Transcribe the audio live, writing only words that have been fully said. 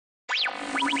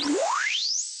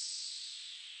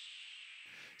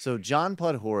So John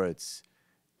Podhoretz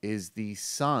is the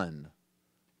son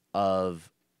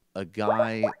of a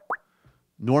guy,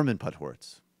 Norman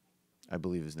Podhoretz, I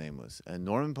believe his name was. And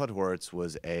Norman Podhoretz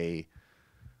was a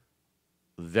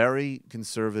very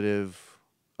conservative,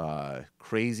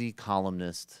 crazy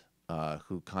columnist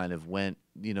who kind of went,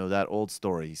 that old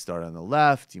story. He started on the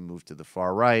left, he moved to the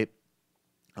far right,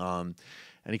 and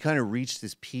he kind of reached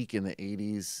his peak in the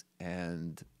 80s,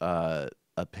 and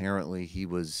apparently he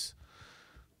was,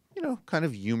 kind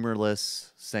of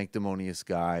humorless, sanctimonious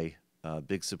guy,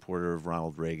 big supporter of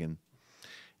Ronald Reagan.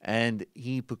 And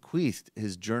he bequeathed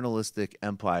his journalistic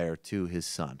empire to his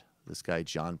son, this guy,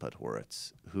 John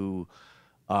Podhoretz, who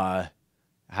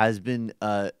has been,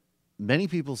 many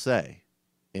people say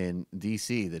in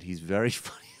D.C. that he's very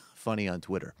funny on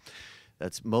Twitter.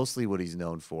 That's mostly what he's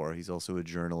known for. He's also a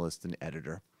journalist and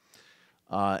editor.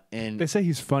 And they say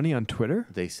he's funny on Twitter?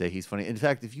 They say he's funny. In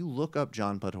fact, if you look up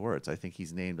John Podhoretz, I think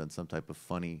he's named on some type of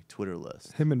funny Twitter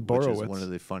list. Him and Borowitz. Which is one of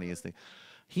the funniest things.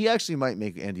 He actually might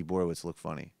make Andy Borowitz look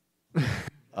funny.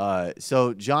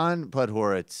 So John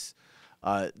Podhoretz,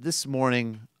 this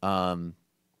morning,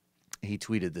 he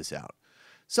tweeted this out.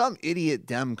 Some idiot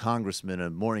Dem congressman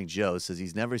on Morning Joe says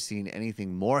he's never seen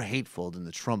anything more hateful than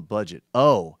the Trump budget.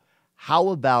 Oh, how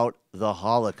about the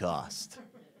Holocaust?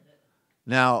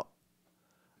 Now,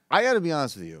 I got to be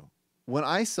honest with you. When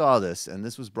I saw this, and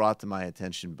this was brought to my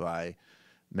attention by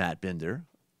Matt Binder,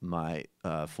 my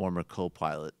former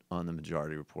co-pilot on the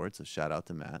Majority Report, so shout out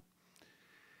to Matt.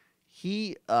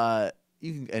 He,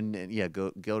 you can, and yeah,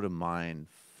 go to mine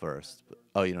first.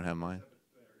 Oh, you don't have mine?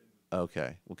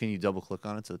 Okay. Well, can you double click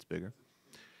on it so it's bigger?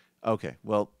 Okay.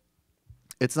 Well,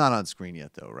 it's not on screen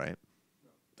yet, though, right?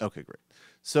 Okay, great.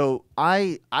 So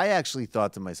I actually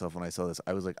thought to myself when I saw this,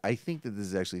 I was like, I think that this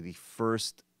is actually the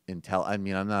first I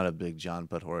mean, I'm not a big John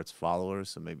Podhoretz follower,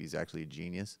 so maybe he's actually a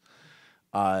genius,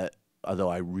 although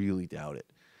I really doubt it.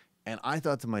 And I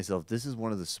thought to myself, this is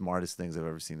one of the smartest things I've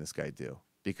ever seen this guy do,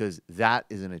 because that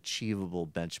is an achievable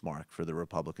benchmark for the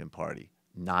Republican Party.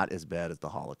 Not as bad as the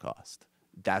Holocaust.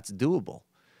 That's doable.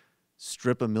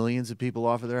 Strip millions of people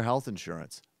off of their health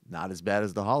insurance. Not as bad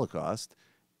as the Holocaust.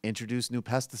 Introduce new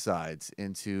pesticides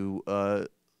into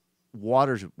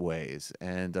waterways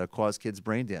and cause kids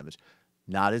brain damage.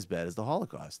 Not as bad as the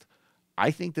Holocaust.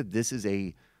 I think that this is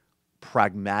a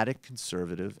pragmatic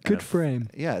conservative. Good frame.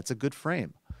 Yeah, it's a good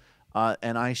frame.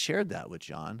 And I shared that with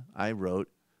John. I wrote,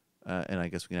 and I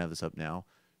guess we can have this up now,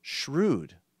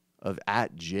 shrewd of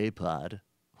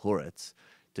 @JPodHoretz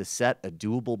to set a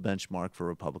doable benchmark for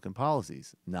Republican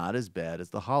policies. Not as bad as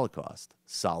the Holocaust.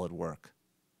 Solid work.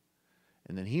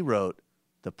 And then he wrote,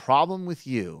 the problem with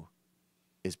you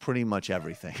is pretty much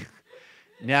everything.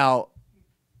 Now,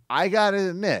 I got to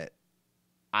admit,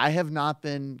 I have not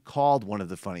been called one of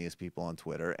the funniest people on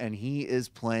Twitter, and he is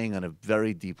playing on a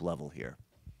very deep level here.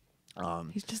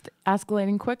 He's just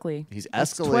escalating quickly. He's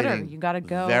It's escalating Twitter. You got to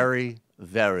go very,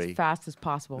 very as fast as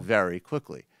possible. Very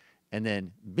quickly. And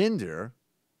then Binder,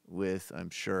 with, I'm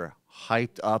sure,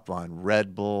 hyped up on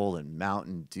Red Bull and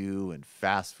Mountain Dew and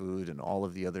fast food and all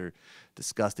of the other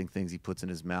disgusting things he puts in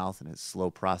his mouth and his slow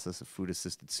process of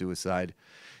food-assisted suicide,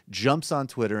 jumps on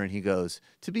Twitter and he goes,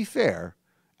 to be fair,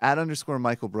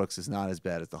 @_Michael Brooks is not as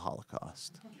bad as the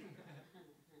Holocaust.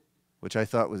 Which I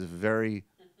thought was a very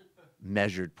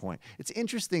measured point. It's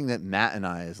interesting that Matt and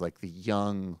I, as like the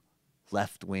young,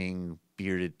 left-wing,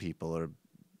 bearded people, are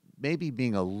maybe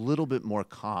being a little bit more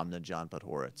calm than John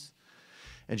Podhoretz.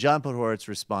 And John Podhoretz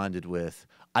responded with,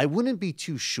 I wouldn't be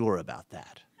too sure about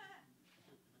that.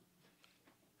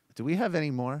 Do we have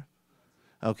any more?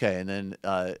 Okay, and then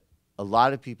a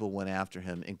lot of people went after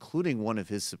him, including one of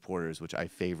his supporters, which I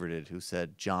favorited, who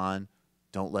said, John,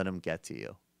 don't let him get to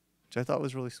you, which I thought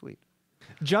was really sweet.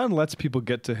 John lets people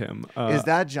get to him. Is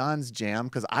that John's jam?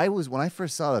 Because when I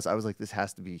first saw this, I was like,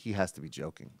 he has to be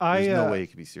joking. There's no way he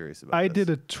could be serious about this. I did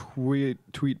a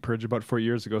tweet purge about 4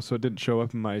 years ago, so it didn't show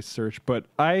up in my search. But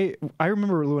I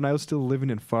remember when I was still living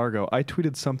in Fargo, I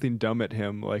tweeted something dumb at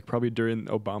him, like probably during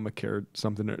Obamacare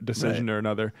something or decision or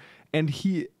another. And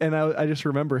I just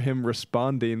remember him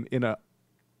responding in a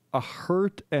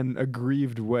hurt and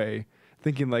aggrieved way,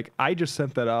 thinking like, I just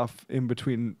sent that off in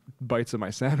between bites of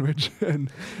my sandwich,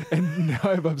 and now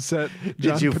I've upset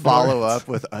John Did you Podhoretz. follow up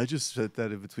with, I just sent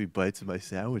that in between bites of my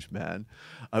sandwich, man.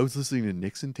 I was listening to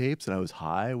Nixon tapes and I was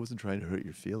high. I wasn't trying to hurt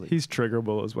your feelings. He's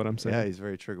triggerable is what I'm saying. Yeah, he's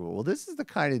very triggerable. Well, this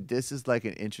is like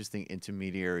an interesting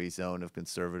intermediary zone of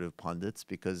conservative pundits,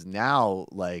 because now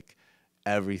like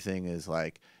everything is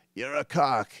like, you're a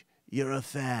cock, you're a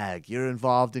fag, you're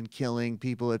involved in killing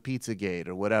people at Pizzagate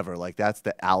or whatever. Like that's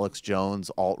the Alex Jones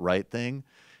alt-right thing.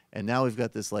 And now we've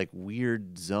got this like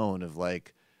weird zone of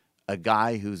like a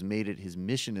guy who's made it his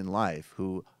mission in life,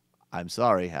 who, I'm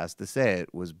sorry, has to say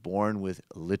it, was born with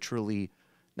literally,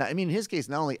 now, I mean, in his case,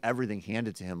 not only everything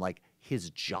handed to him, like his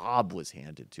job was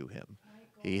handed to him.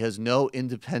 He has no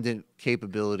independent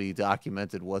capability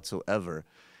documented whatsoever.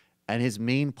 And his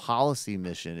main policy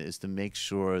mission is to make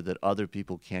sure that other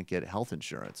people can't get health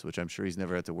insurance, which I'm sure he's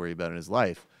never had to worry about in his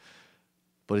life.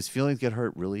 But his feelings get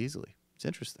hurt really easily. It's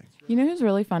interesting. You know who's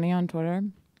really funny on Twitter?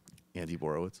 Andy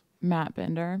Borowitz. Matt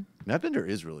Bender. Matt Bender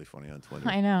is really funny on Twitter.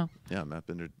 I know. Yeah, Matt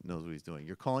Bender knows what he's doing.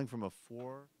 You're calling from a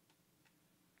 4?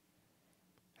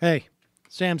 Hey,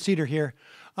 Sam Seder here.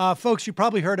 Folks, you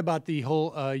probably heard about the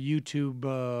whole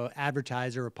YouTube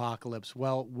advertiser apocalypse.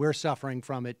 Well, we're suffering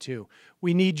from it too.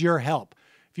 We need your help.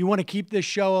 If you want to keep this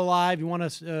show alive, you want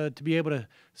us to be able to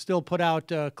still put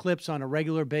out clips on a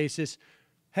regular basis,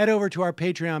 head over to our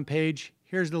Patreon page.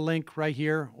 Here's the link right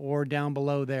here or down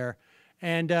below there.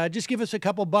 And just give us a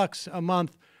couple bucks a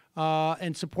month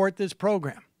and support this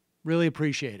program. Really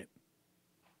appreciate it.